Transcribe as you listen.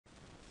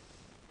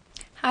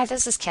Hi,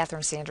 this is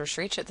Catherine Sanders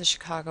Reach at the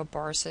Chicago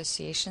Bar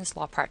Association's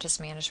Law Practice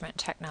Management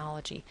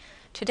Technology.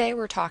 Today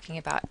we're talking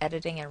about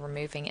editing and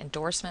removing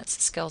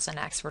endorsements, skills, and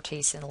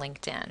expertise in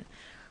LinkedIn.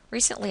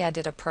 Recently I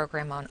did a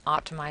program on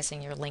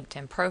optimizing your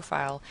LinkedIn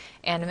profile,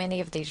 and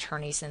many of the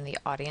attorneys in the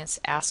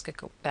audience asked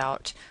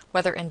about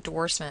whether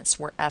endorsements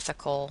were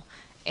ethical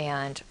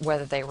and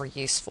whether they were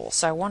useful.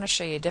 So I want to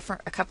show you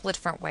a couple of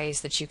different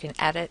ways that you can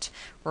edit,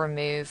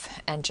 remove,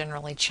 and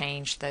generally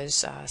change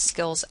those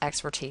skills,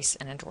 expertise,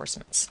 and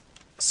endorsements.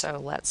 So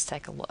let's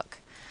take a look.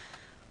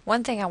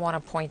 One thing I want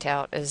to point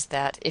out is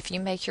that if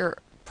you make your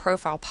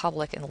profile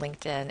public in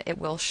LinkedIn, it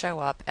will show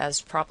up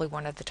as probably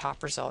one of the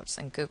top results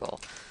in Google.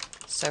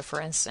 So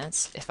for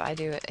instance, if I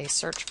do a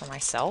search for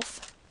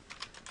myself,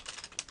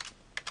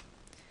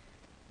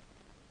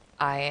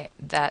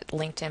 that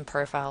LinkedIn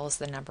profile is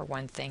the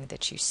 #1 thing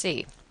that you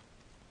see.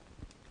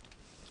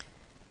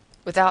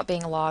 Without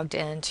being logged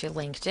into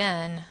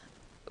LinkedIn,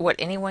 what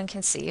anyone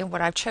can see and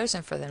what I've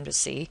chosen for them to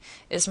see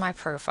is my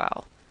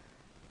profile.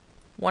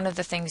 One of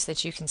the things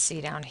that you can see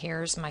down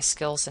here is my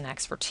skills and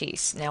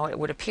expertise. Now it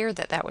would appear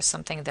that that was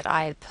something that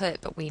I had put,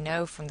 but we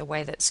know from the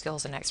way that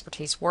skills and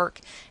expertise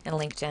work in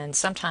LinkedIn,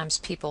 sometimes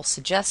people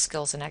suggest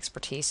skills and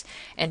expertise,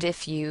 and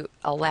if you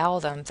allow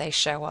them, they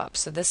show up.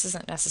 So this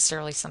isn't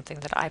necessarily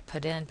something that I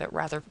put in, but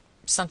rather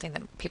something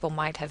that people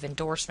might have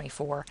endorsed me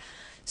for.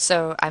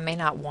 So I may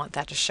not want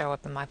that to show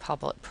up in my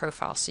public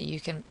profile, so you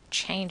can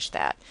change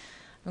that.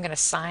 I'm going to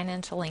sign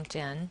into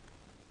LinkedIn.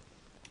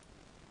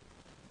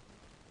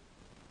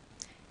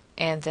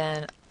 And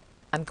then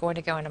I'm going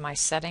to go into my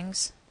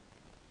settings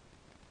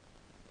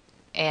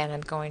and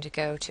I'm going to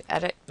go to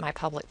edit my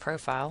public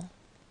profile.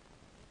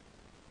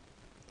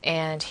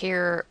 And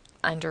here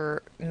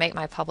under make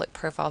my public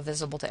profile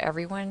visible to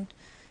everyone,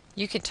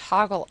 you can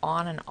toggle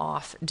on and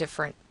off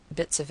different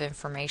bits of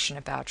information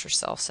about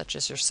yourself, such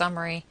as your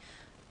summary,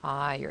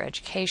 your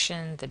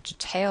education, the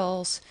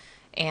details,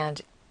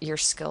 and your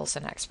skills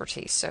and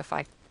expertise. So if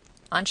I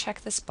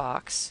uncheck this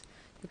box,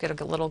 you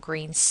get a little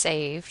green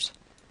saved.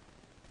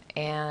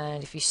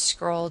 And if you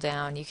scroll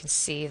down, you can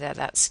see that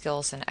that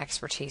skills and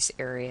expertise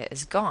area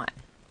is gone.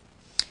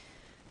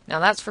 Now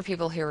that's for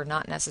people who are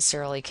not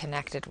necessarily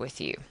connected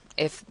with you.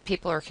 If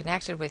people are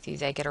connected with you,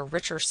 they get a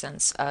richer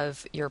sense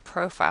of your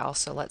profile.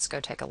 So let's go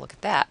take a look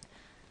at that.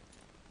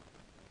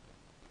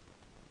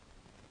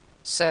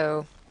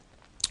 So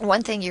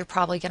one thing you're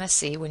probably going to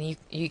see when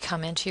you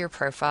come into your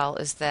profile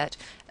is that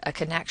a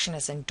connection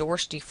has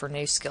endorsed you for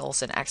new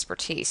skills and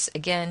expertise.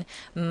 Again,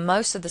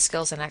 most of the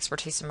skills and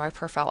expertise in my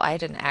profile I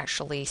didn't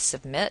actually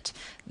submit.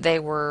 They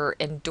were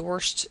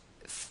endorsed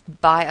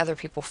by other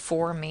people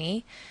for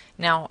me.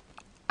 Now,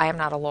 I am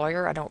not a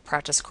lawyer, I don't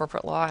practice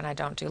corporate law, and I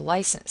don't do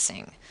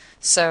licensing.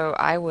 So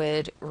I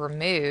would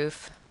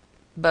remove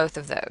both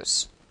of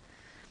those.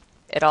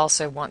 It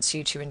also wants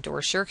you to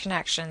endorse your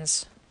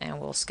connections, and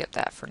we'll skip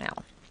that for now.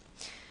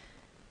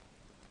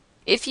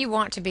 If you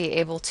want to be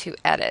able to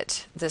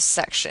edit this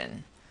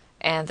section,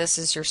 and this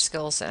is your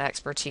skills and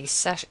expertise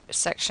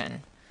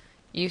section,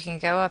 you can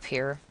go up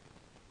here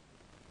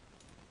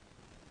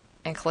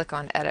and click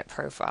on Edit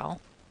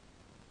Profile.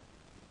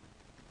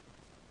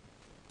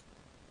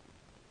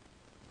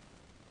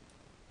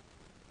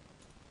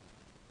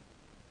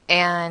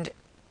 And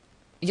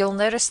you'll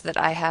notice that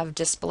I have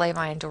Display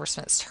My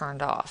Endorsements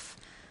turned off.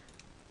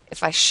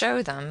 If I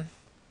show them,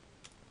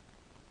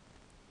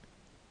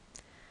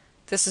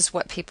 this is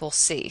what people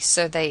see.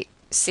 So they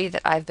see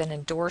that I've been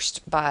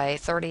endorsed by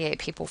 38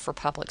 people for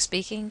public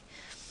speaking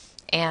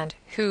and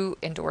who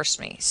endorsed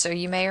me. So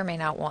you may or may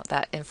not want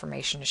that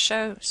information to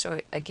show. So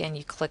again,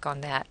 you click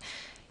on that.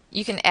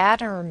 You can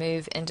add and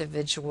remove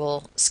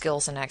individual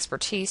skills and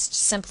expertise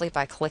simply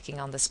by clicking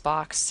on this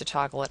box to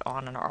toggle it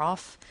on and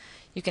off.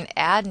 You can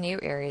add new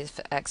areas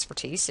of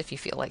expertise if you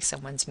feel like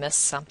someone's missed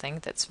something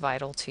that's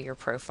vital to your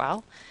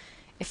profile.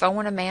 If I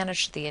want to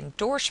manage the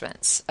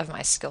endorsements of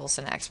my skills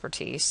and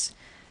expertise,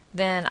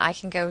 then I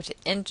can go to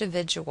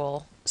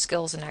individual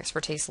skills and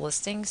expertise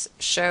listings,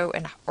 show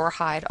and or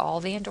hide all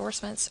the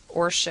endorsements,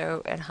 or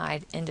show and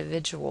hide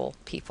individual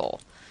people.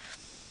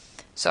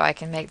 So I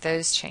can make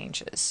those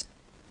changes.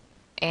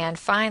 And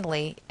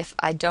finally, if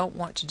I don't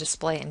want to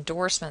display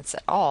endorsements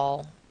at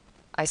all,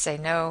 I say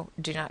no,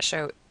 do not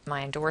show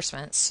my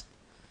endorsements.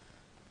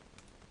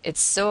 It's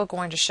still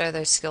going to show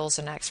those skills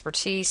and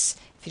expertise.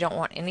 If you don't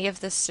want any of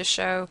this to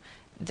show,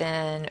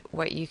 then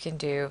what you can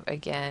do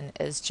again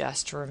is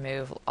just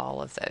remove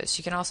all of those.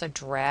 You can also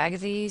drag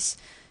these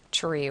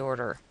to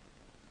reorder.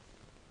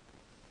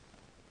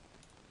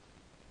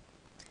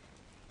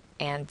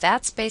 And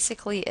that's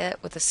basically it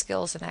with the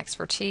skills and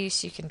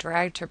expertise. You can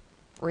drag to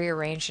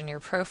rearrange in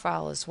your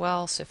profile as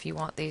well. So if you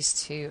want these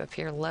to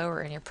appear lower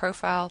in your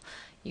profile,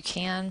 you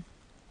can.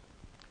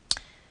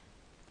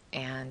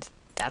 And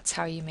that's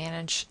how you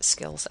manage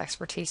skills,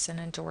 expertise, and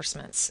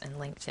endorsements in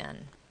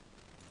LinkedIn.